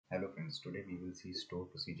Hello friends, today we will see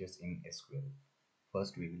stored procedures in SQL.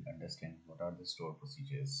 First we will understand what are the stored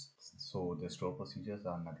procedures. So the stored procedures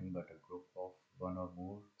are nothing but a group of one or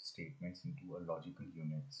more statements into a logical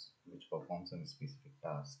units which performs a specific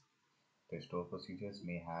task. The stored procedures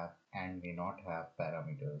may have and may not have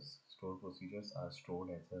parameters. Stored procedures are stored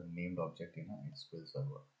as a named object in a SQL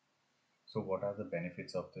server. So what are the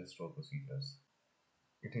benefits of the stored procedures?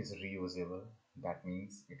 It is reusable, that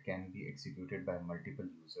means it can be executed by multiple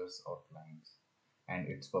users or clients, and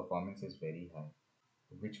its performance is very high,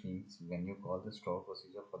 which means when you call the store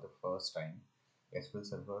procedure for the first time, SQL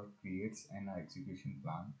Server creates an execution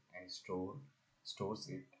plan and stores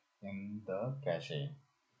it in the cache.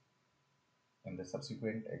 In the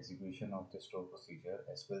subsequent execution of the store procedure,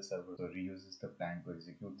 SQL Server reuses the plan to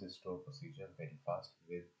execute the store procedure very fast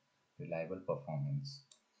with reliable performance.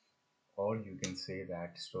 Or you can say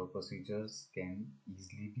that store procedures can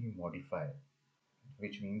easily be modified,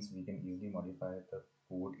 which means we can easily modify the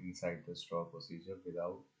code inside the store procedure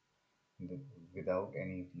the, without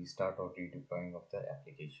any restart or redeploying of the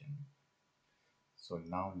application. So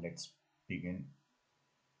now let's begin.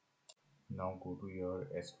 Now go to your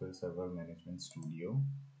SQL Server Management Studio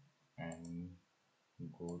and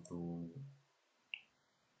go to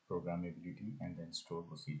programmability and then store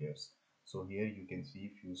procedures. So here you can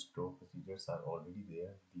see few store procedures are already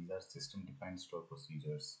there. These are system defined store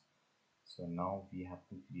procedures. So now we have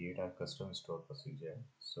to create our custom store procedure.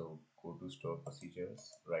 So go to store procedures,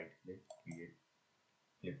 right click,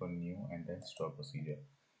 click on new and then store procedure.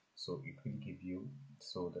 So it will give you,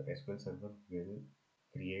 so the SQL server will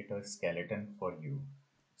create a skeleton for you.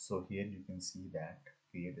 So here you can see that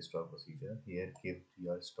create a store procedure. Here give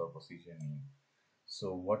your store procedure name.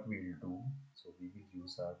 So what we'll do, so we will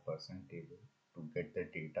use our person table to get the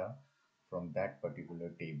data from that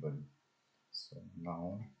particular table. So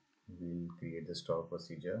now we'll create the store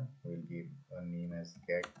procedure. We'll give a name as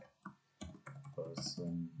get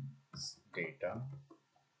person's data,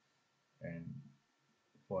 and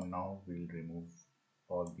for now we'll remove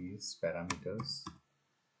all these parameters,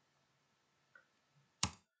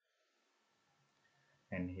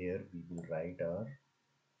 and here we will write our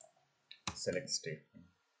select statement.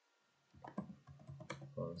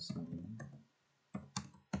 First name,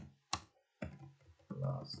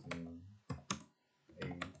 last name,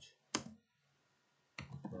 age,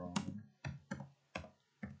 from,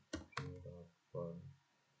 date of birth,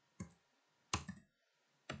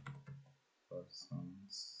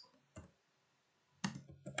 persons,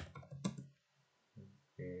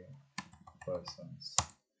 okay, persons.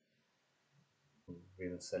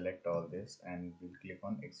 We'll select all this and we'll click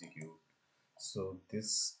on execute. So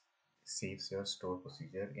this saves your store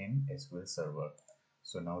procedure in SQL Server.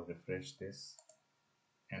 So now refresh this,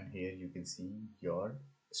 and here you can see your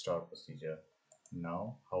store procedure.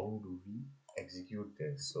 Now how do we execute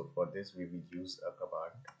this? So for this we will use a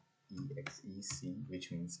command exec,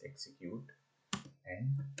 which means execute,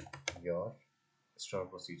 and your store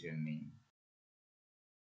procedure name.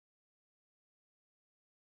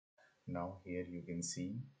 Now here you can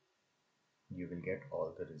see you will get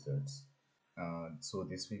all the results. So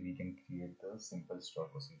this way we can create the simple store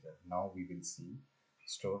procedure. Now we will see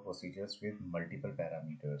store procedures with multiple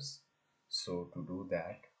parameters. So to do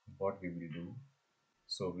that, what we will do,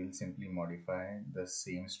 so we'll simply modify the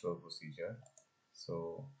same store procedure.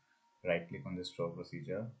 So right click on the store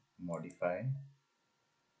procedure, modify,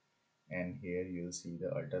 and here you'll see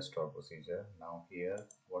the alter store procedure. Now here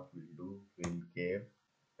what we'll do, we'll give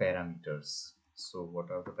parameters. So what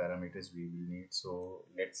are the parameters we will need? So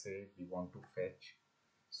let's say we want to fetch,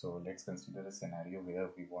 so let's consider a scenario where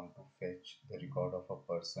we want to fetch the record of a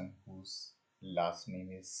person whose last name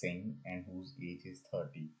is Singh and whose age is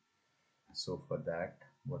 30. So for that,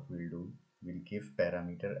 what we'll do, we'll give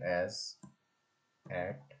parameter as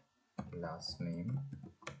at last name,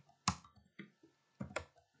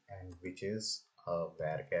 and which is a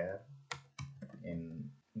varchar in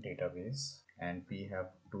database, and we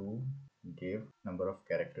have to give number of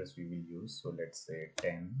characters we will use. So let's say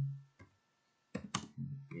 10,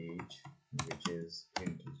 age, which is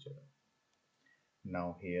integer.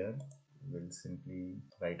 Now here we'll simply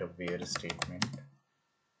write a where statement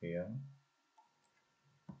here,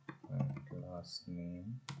 last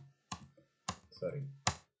name, sorry,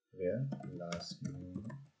 where last name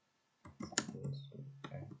equals to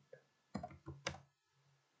at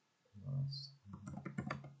last name,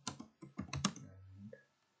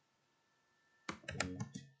 and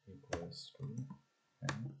age equals to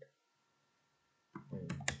at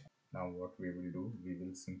age. Now what we will do, we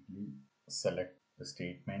will simply select the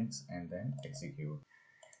statements and then execute.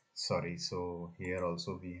 Sorry, so here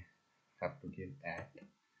also we have to give at,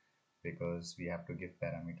 because we have to give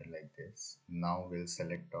parameter like this. Now we'll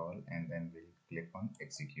select all and then we'll click on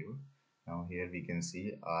execute. Now here we can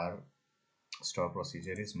see our store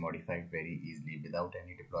procedure is modified very easily without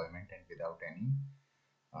any deployment and without any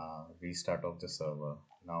restart of the server.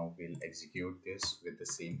 Now we'll execute this with the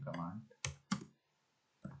same command.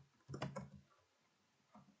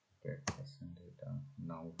 Get person data.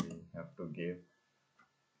 Now we have to give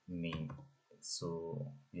name. So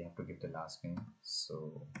we have to give the last name.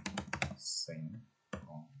 So same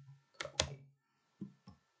on 30.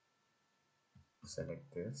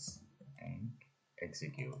 Select this and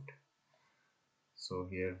execute. So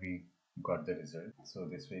here we got the result. So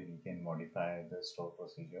this way we can modify the store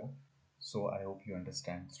procedure. So I hope you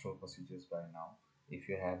understand store procedures by now. If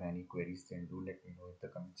you have any queries, then do let me know in the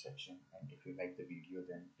comment section. And if you like the video,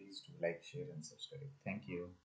 then please do like, share and subscribe. Thank you.